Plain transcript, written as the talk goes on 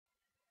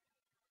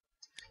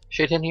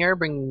Shaitan here,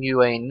 bringing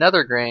you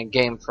another grand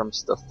game from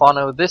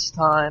Stephano, this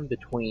time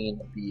between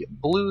the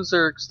blue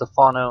Zerg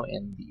Stephano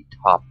in the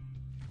top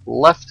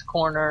left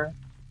corner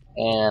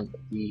and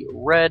the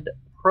red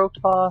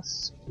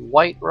Protoss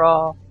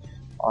White-Ra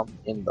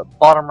in the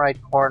bottom right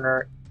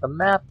corner. The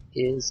map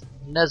is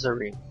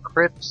Nerazim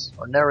Crypt,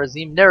 or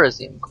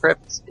Nerazim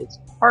Crypt. It's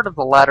part of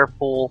the ladder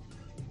pool,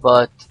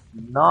 but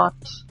not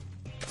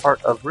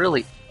part of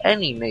really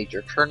any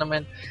major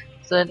tournament.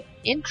 It's an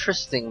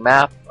interesting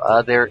map.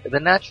 The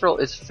natural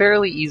is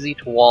fairly easy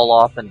to wall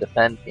off and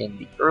defend in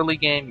the early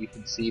game. You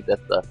can see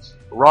that the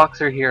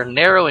rocks are here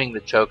narrowing the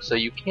choke, so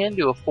you can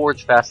do a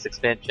forge fast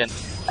expansion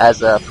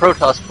as a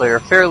Protoss player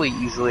fairly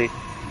easily.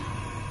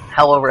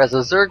 However, as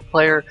a Zerg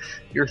player,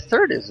 your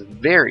third is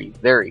very,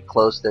 very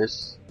close.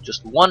 There's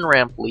just one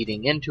ramp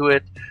leading into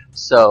it,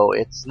 so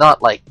it's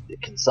not like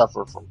it can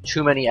suffer from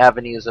too many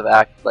avenues of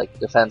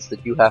defense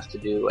that you have to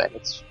do, and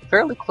it's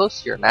fairly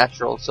close to your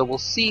natural. So we'll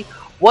see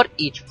what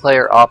each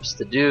player opts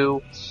to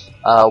do.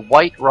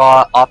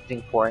 White-Ra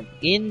opting for an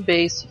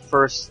in-base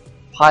first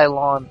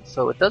pylon,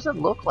 so it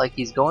doesn't look like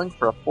he's going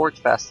for a forge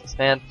fast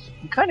expand.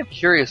 I'm kind of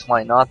curious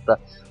why not. The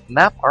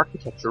map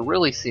architecture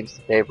really seems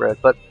to favor it,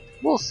 but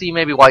we'll see.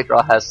 Maybe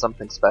White-Ra has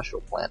something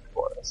special planned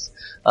for us.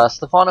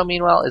 Stephano,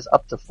 meanwhile, is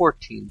up to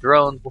 14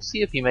 drones. We'll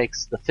see if he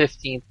makes the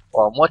 15th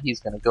on what he's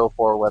going to go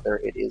for, whether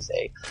it is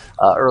a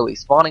early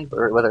spawning,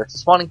 or whether it's a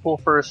spawning pool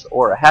first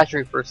or a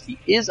hatchery first. He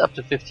is up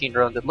to 15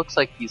 drones. It looks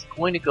like he's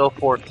going to go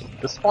for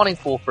the spawning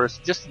pool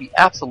first, just to be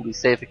absolutely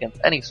safe against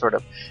any sort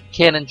of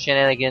cannon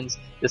shenanigans.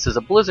 This is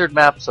a blizzard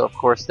map, so of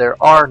course there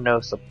are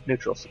no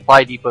neutral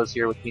supply depots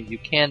here, which means you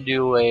can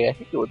do I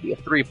think it would be a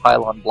 3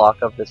 pylon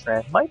block of this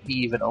ramp, might be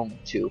even only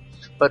 2,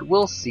 but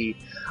we'll see.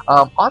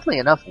 Oddly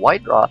enough,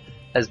 White-Ra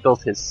has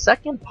built his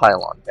second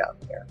pylon down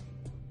here,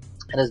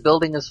 and is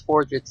building his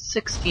forge at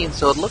 16,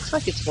 so it looks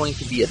like it's going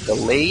to be a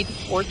delayed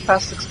forge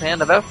fast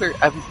expand.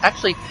 I've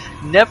actually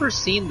never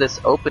seen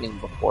this opening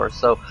before,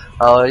 so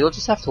you'll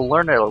just have to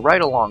learn it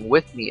right along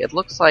with me. It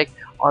looks like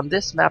on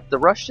this map the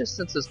rush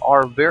distances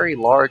are very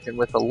large, and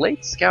with a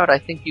late scout I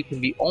think you can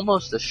be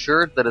almost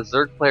assured that a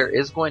Zerg player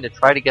is going to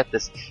try to get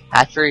this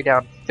hatchery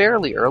down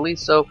fairly early,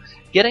 so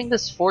getting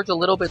this forge a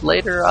little bit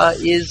later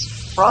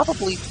is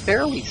probably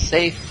fairly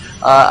safe.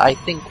 I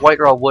think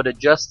White-Ra would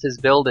adjust his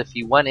build if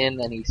he went in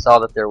and he saw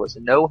that there was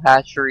no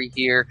hatchery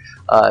here.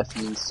 If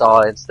he saw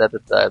instead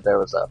that there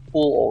was a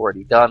pool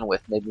already done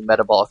with maybe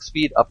metabolic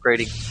speed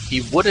upgrading,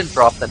 he wouldn't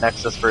drop the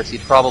Nexus first. He'd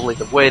probably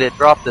have waited,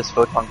 dropped this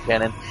photon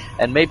cannon,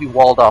 and maybe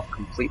walled off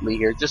completely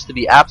here just to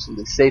be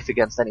absolutely safe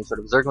against any sort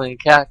of Zergling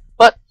attack.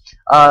 But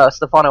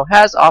Stephano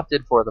has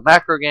opted for the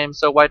macro game,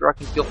 so White-Ra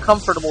can feel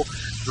comfortable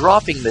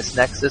dropping this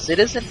Nexus. It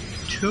isn't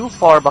too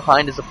far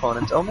behind his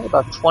opponents, only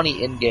about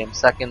 20 in-game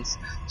seconds,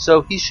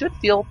 so he should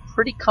feel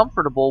pretty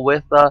comfortable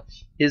with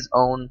his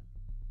own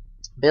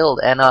build.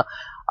 And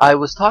I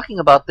was talking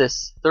about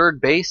this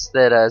third base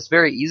that is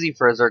very easy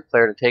for a Zerg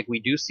player to take. We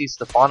do see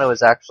Stephano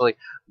is actually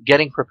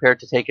getting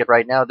prepared to take it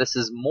right now. This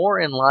is more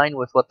in line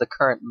with what the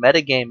current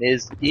metagame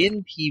is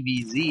in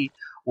PvZ,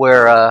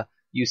 where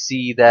you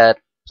see that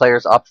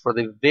players opt for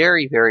the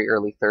very, very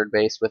early third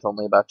base with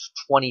only about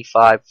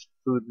 25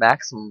 food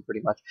maximum,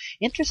 pretty much.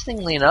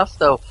 Interestingly enough,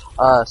 though,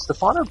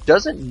 Stephano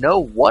doesn't know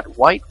what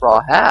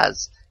White-Ra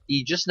has.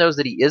 He just knows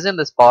that he is in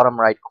this bottom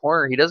right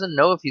corner. He doesn't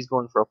know if he's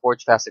going for a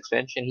forge fast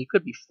expansion. He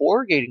could be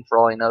 4-gating for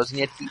all he knows, and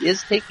yet he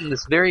is taking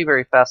this very,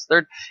 very fast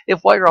third.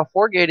 If White-Ra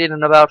 4-gated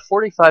in about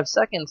 45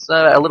 seconds,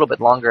 a little bit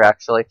longer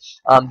actually,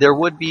 there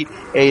would be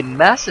a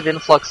massive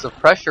influx of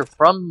pressure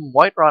from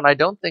White-Ra, and I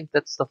don't think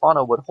that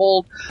Stephano would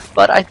hold,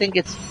 but I think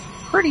it's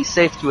pretty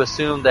safe to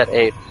assume that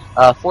a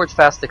forge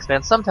fast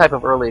expand, some type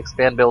of early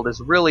expand build,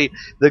 is really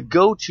the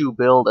go-to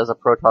build as a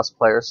Protoss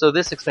player. So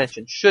this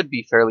expansion should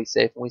be fairly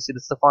safe, and we see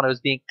that Stephano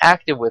is being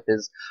active with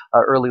his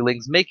early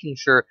lings, making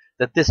sure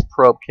that this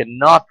probe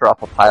cannot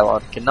drop a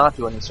pylon, cannot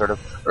do any sort of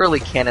early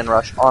cannon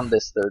rush on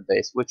this third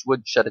base, which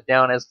would shut it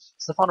down, as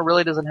Stephano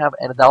really doesn't have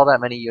all that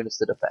many units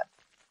to defend.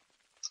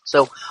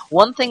 So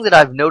one thing that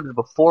I've noted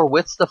before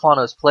with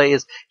Stephano's play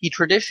is he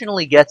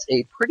traditionally gets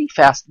a pretty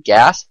fast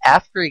gas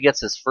after he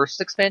gets his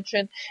first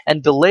expansion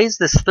and delays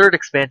this third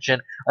expansion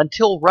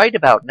until right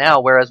about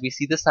now, whereas we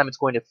see this time it's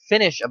going to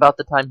finish about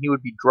the time he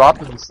would be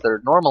dropping his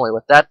third normally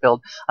with that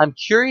build. I'm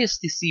curious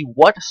to see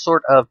what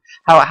sort of,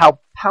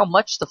 how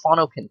much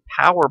Stephano can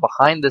power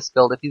behind this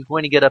build, if he's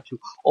going to get up to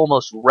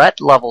almost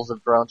ret levels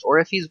of drones, or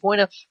if he's going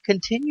to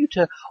continue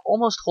to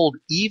almost hold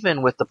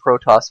even with the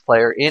Protoss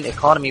player in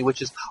economy,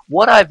 which is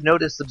what I've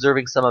noticed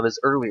observing some of his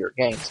earlier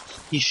games.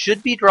 He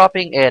should be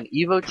dropping an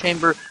Evo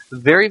chamber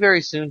very,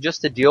 very soon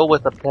just to deal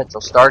with a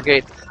potential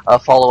Stargate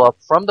follow-up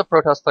from the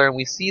Protoss player, and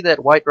we see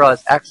that White-Ra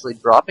is actually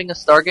dropping a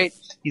Stargate.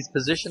 He's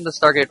positioned the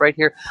Stargate right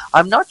here.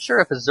 I'm not sure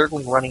if a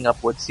Zergling running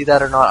up would see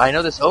that or not. I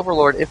know this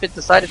Overlord, if it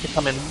decided to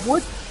come in,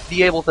 would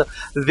be able to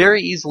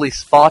very easily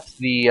spot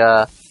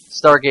the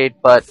Stargate,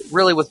 but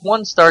really with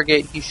one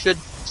Stargate,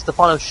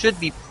 Stephano should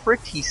be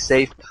pretty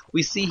safe.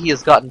 We see he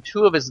has gotten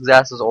 2 of his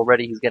gases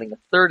already. He's getting a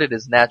third at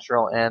his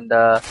natural, and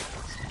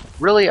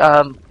really,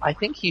 I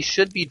think he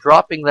should be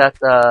dropping that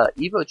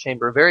Evo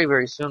chamber very,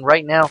 very soon.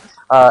 Right now,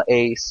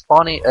 a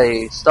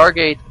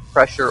Stargate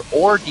pressure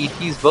or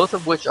DTs, both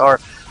of which are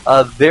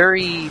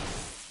very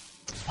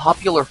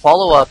popular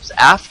follow-ups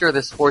after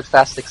this Forge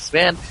Fast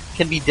expand,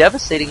 can be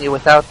devastating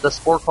without the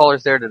Spore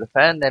Crawlers there to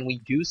defend, and we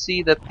do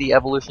see that the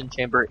Evolution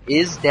Chamber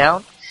is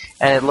down,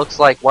 and it looks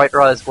like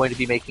White-Ra is going to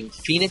be making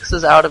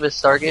Phoenixes out of his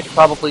Stargate,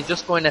 probably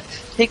just going to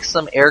take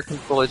some air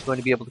control. He's going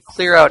to be able to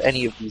clear out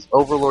any of these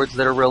Overlords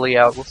that are really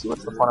out. We'll see what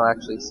Stephano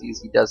actually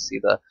sees. He does see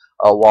the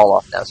wall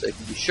off now, so he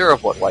can be sure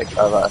of what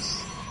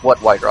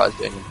White-Ra is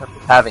doing in terms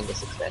of having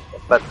this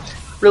expansion. But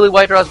really,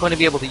 White-Ra is going to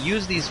be able to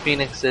use these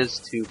Phoenixes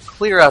to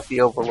clear out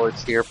the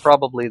Overlords here,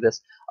 probably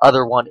this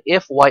other one,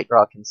 if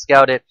White-Ra can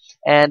scout it,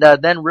 and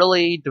then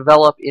really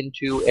develop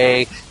into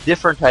a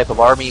different type of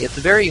army. It's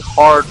very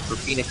hard for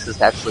Phoenixes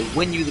to actually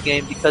win you the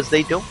game because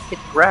they don't hit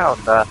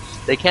ground.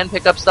 They can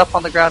pick up stuff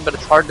on the ground, but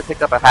it's hard to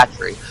pick up a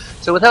hatchery.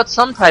 So without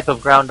some type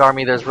of ground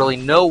army, there's really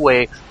no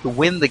way to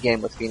win the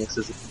game with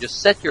Phoenixes if you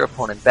just set your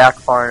opponent back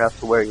far enough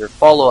to where your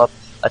follow-up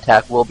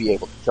attack will be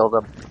able to kill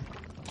them.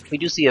 We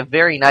do see a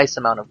very nice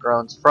amount of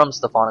drones from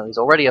Stephano. He's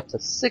already up to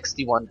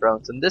 61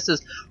 drones, and this is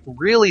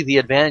really the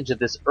advantage of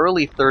this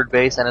early third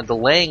base, and a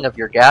delaying of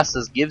your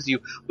gases gives you...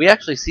 We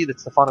actually see that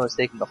Stephano is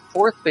taking the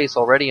fourth base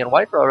already, and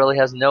White-Ra really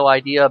has no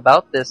idea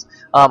about this.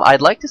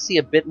 I'd like to see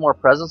a bit more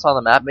presence on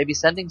the map, maybe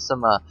sending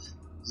some...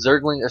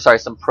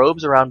 some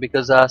probes around,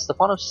 because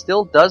Stephano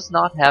still does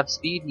not have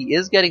speed. He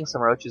is getting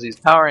some roaches. He's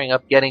powering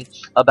up, getting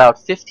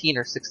about 15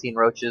 or 16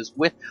 roaches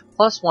with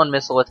 +1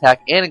 missile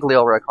attack and a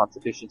Glial Red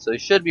Constitution, so he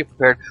should be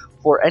prepared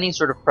for any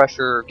sort of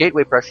pressure,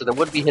 gateway pressure, that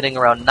would be hitting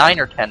around 9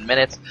 or 10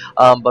 minutes.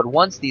 But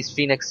once these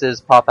Phoenixes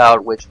pop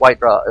out, which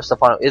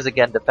Stephano is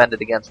again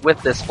defended against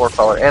with this Spore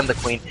Crawler and the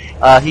Queen,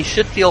 he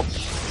should feel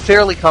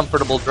fairly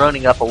comfortable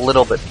droning up a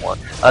little bit more.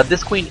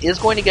 This Queen is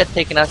going to get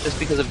taken out just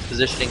because of its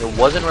positioning. It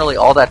wasn't really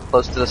all that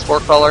close to the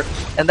Spore Crawler,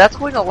 and that's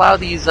going to allow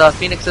these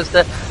Phoenixes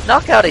to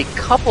knock out a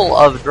couple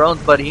of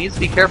drones, but he needs to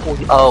be careful.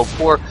 Oh,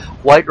 poor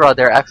White-Ra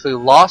there actually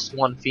lost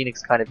one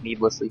Phoenix kind of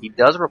needlessly. He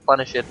does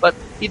replenish it, but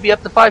he'd be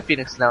up to 5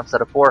 Phoenixes now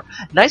instead of 4.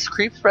 Nice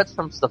creep spreads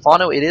from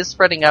Stephano. It is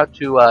spreading out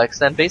to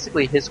extend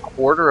basically his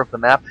quarter of the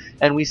map,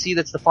 and we see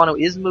that Stephano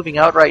is moving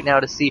out right now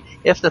to see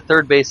if the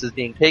third base is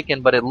being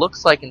taken, but it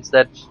looks like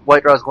instead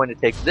White-Ra is going to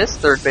take this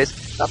third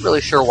base. Not really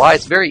sure why.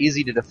 It's very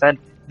easy to defend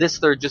this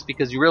third just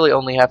because you really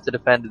only have to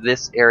defend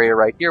this area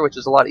right here, which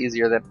is a lot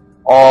easier than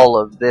all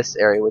of this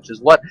area, which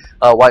is what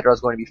White-Ra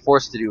is going to be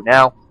forced to do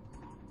now.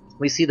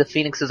 We see the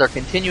Phoenixes are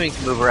continuing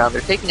to move around.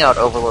 They're taking out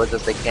Overlords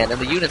as they can. In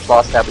the units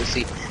lost tab, we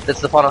see that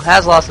Stephano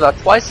has lost about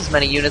twice as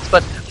many units,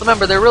 but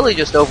remember, they're really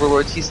just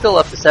Overlords. He's still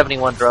up to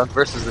 71 drones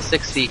versus the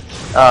 60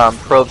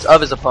 probes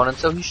of his opponent,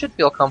 so he should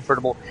feel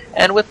comfortable.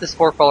 And with the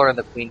Spore Crawler and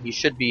the Queen, he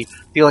should be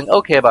feeling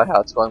okay about how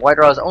it's going.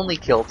 White-Ra has only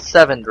killed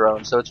 7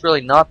 drones, so it's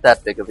really not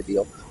that big of a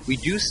deal. We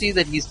do see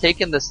that he's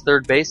taken this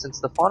third base, and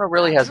Stephano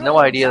really has no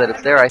idea that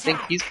it's there. I think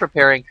he's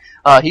preparing,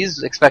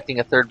 he's expecting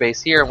a third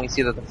base here, and we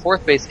see that the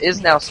fourth base is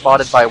now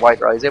spotted by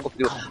White-Ra. He's able to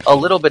do a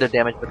little bit of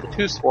damage, but the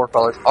 2 Spore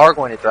Crawlers are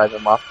going to drive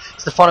him off.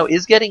 Stephano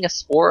is getting a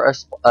Spire,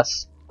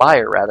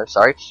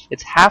 sorry.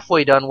 It's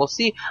halfway done. We'll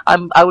see.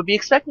 I would be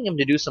expecting him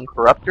to do some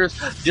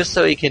Corruptors just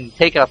so he can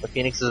take out the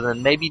Phoenixes and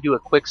then maybe do a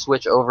quick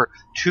switch over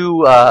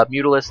to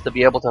Mutalisk to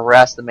be able to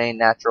harass the main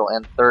natural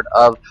and third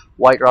of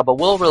White-Ra, but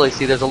we'll really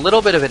see. There's a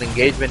little bit of an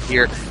engagement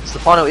here.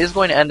 Stephano is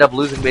going to end up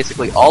losing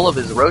basically all of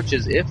his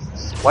roaches if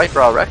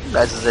White-Ra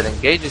recognizes it and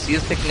engages. He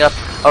is picking up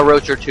a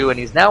roach or 2, and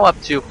he's now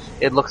up to,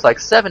 it looks like,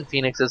 7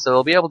 Phoenixes, so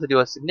he'll be able to do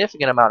a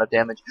significant amount of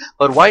damage.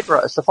 But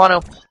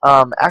Stephano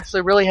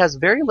actually really has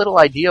very little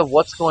idea of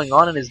what's going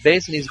on in his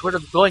base, and he's sort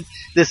of going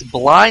this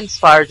blind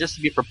spire just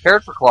to be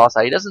prepared for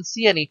Colossi. He doesn't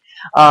see any,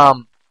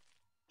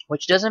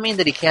 which doesn't mean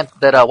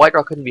that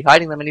White-Ra couldn't be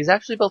hiding them, and he's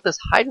actually built this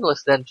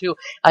Hydralisk then too.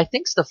 I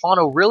think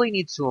Stephano really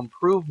needs to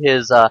improve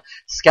his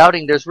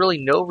scouting. There's really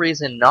no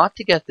reason not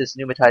to get this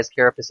Pneumatized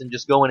Carapace and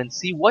just go in and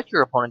see what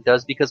your opponent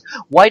does, because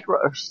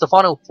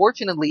Stephano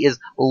fortunately is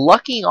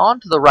lucking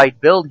onto the right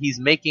build. He's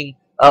making...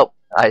 Oh,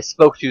 I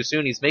spoke too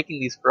soon. He's making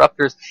these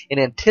Corruptors in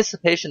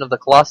anticipation of the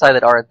Colossi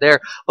that aren't there.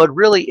 But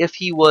really, if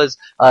he was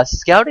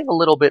scouting a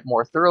little bit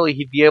more thoroughly,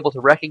 he'd be able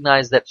to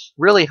recognize that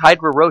really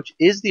Hydra Roach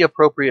is the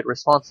appropriate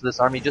response to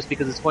this army, just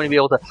because it's going to be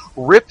able to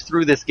rip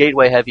through this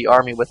gateway-heavy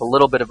army with a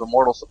little bit of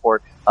immortal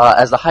support,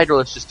 as the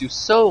Hydralisks just do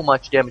so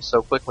much damage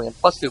so quickly, and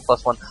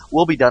 +2/+1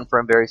 will be done for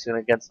him very soon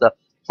against the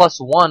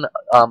 +1,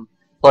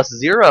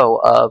 +0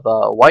 of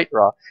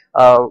White-Ra.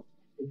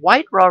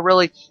 White-Ra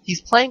really, he's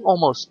playing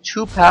almost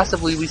too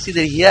passively. We see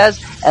that he has,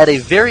 at a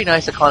very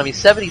nice economy,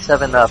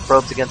 77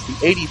 probes against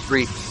the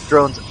 83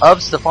 drones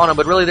of Stephano,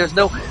 but really there's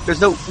no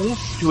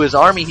oomph to his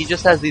army. He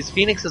just has these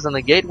Phoenixes and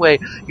the gateway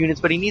units,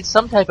 but he needs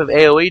some type of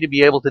AoE to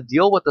be able to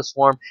deal with the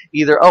swarm.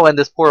 Either, and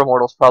this poor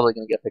Immortal's probably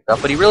going to get picked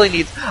up, but he really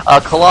needs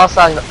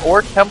Colossi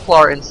or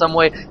Templar in some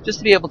way just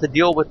to be able to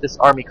deal with this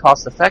army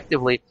cost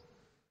effectively.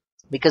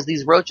 Because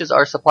these roaches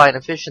are supply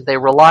inefficient, they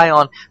rely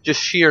on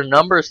just sheer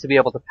numbers to be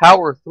able to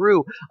power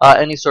through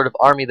any sort of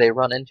army they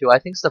run into. I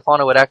think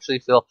Stephano would actually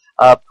feel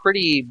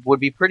would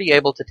be pretty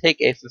able to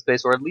take a 5th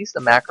base, or at least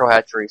a macro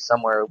hatchery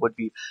somewhere would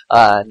be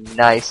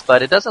nice.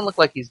 But it doesn't look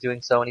like he's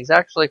doing so, and he's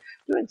actually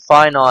doing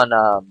fine on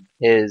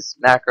his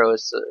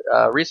macros.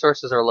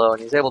 Resources are low,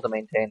 and he's able to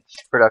maintain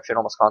production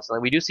almost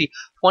constantly. We do see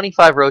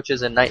 25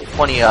 roaches and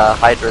 20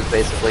 hydras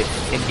basically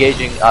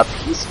engaging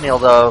piecemeal,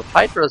 though.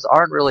 Hydras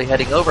aren't really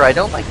heading over. I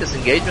don't like this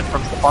engagement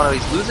from Stephano.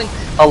 He's losing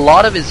a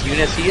lot of his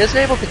units. He is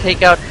able to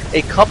take out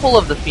a couple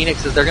of the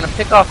phoenixes. They're going to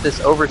pick off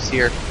this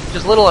overseer, which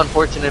is a little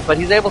unfortunate, but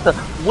he's able to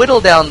whittle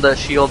down the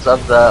shields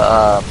of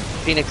the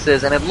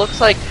phoenixes, and it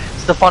looks like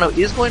Stephano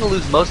is going to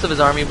lose most of his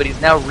army, but he's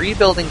now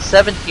rebuilding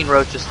 17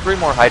 roaches, 3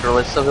 more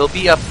hydralisks, so he'll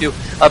be up to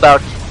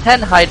about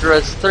 10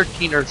 hydras,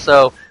 13 or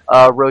so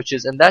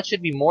roaches, and that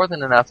should be more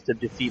than enough to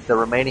defeat the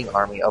remaining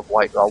army of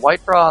White-Ra.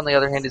 White-Ra, on the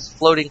other hand, is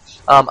floating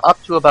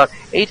up to about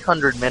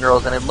 800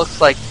 minerals, and it looks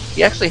like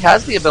he actually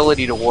has the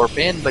ability to warp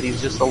in, but he's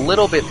just a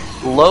little bit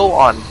low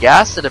on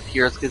gas, it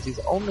appears, because he's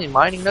only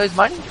mining. No, he's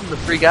mining from the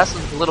 3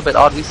 gases. It's a little bit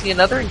odd. We see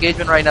another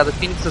engagement right now. The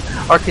Phoenixes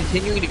are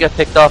continuing to get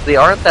picked off. They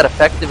aren't that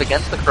effective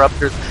against the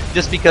Corruptors,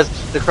 just because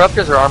the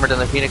Corruptors are armored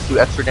and the Phoenix do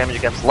extra damage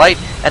against light,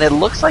 and it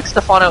looks like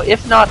Stephano,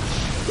 if not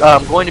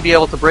going to be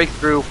able to break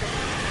through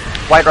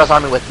White-Ra's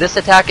army with this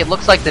attack, it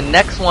looks like the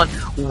next one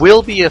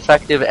will be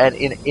effective and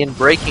in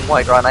breaking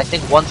White-Ra. And I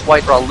think once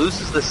White-Ra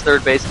loses this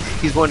 3rd base,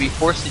 he's going to be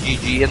forced to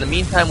GG. In the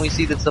meantime, we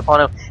see that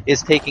Stephano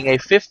is taking a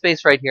 5th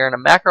base right here and a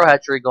macro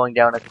hatchery going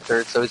down at the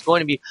 3rd, so he's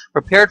going to be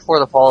prepared for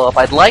the follow-up.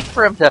 I'd like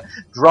for him to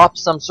drop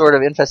some sort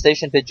of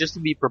infestation pit just to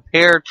be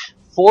prepared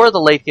for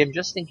the late game,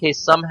 just in case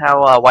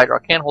somehow White-Ra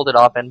can't hold it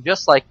off, and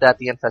just like that,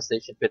 the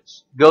infestation pit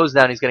goes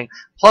down. He's getting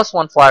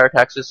 +1 flyer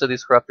attacks, just so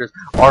these Corruptors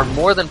are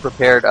more than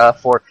prepared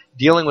for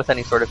dealing with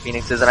any sort of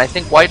Phoenixes, and I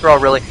think White-Ra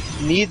really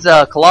needs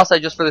Colossi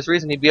just for this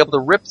reason. He'd be able to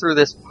rip through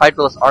this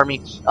Hydraless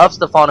army of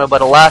Stephano, but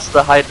alas,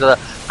 the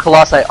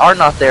Colossi are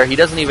not there. He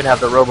doesn't even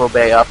have the Robo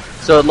Bay up,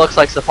 so it looks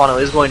like Stephano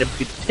is going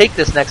to take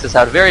this Nexus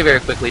out very,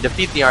 very quickly,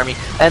 defeat the army,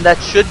 and that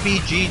should be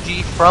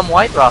GG from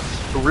White-Ra.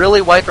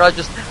 Really, White-Ra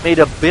just made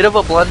a bit of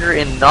a blunder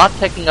in not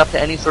taking up to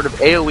any sort of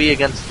AoE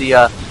against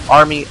the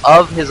army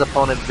of his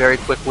opponent very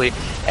quickly,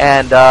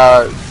 and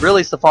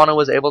really Stephano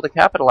was able to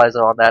capitalize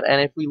on that. And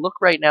if we look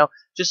right now,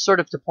 just sort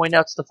of to point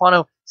out,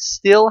 Stephano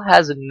still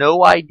has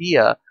no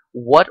idea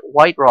what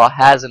White-Ra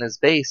has in his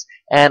base,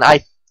 and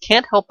I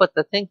can't help but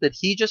to think that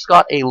he just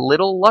got a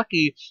little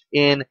lucky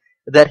in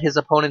that his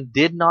opponent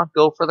did not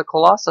go for the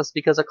Colossus,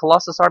 because a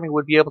Colossus army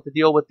would be able to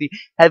deal with the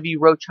heavy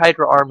Roach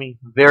Hydra army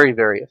very,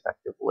 very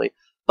effectively.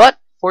 But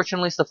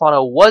fortunately,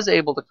 Stephano was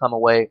able to come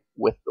away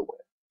with the win.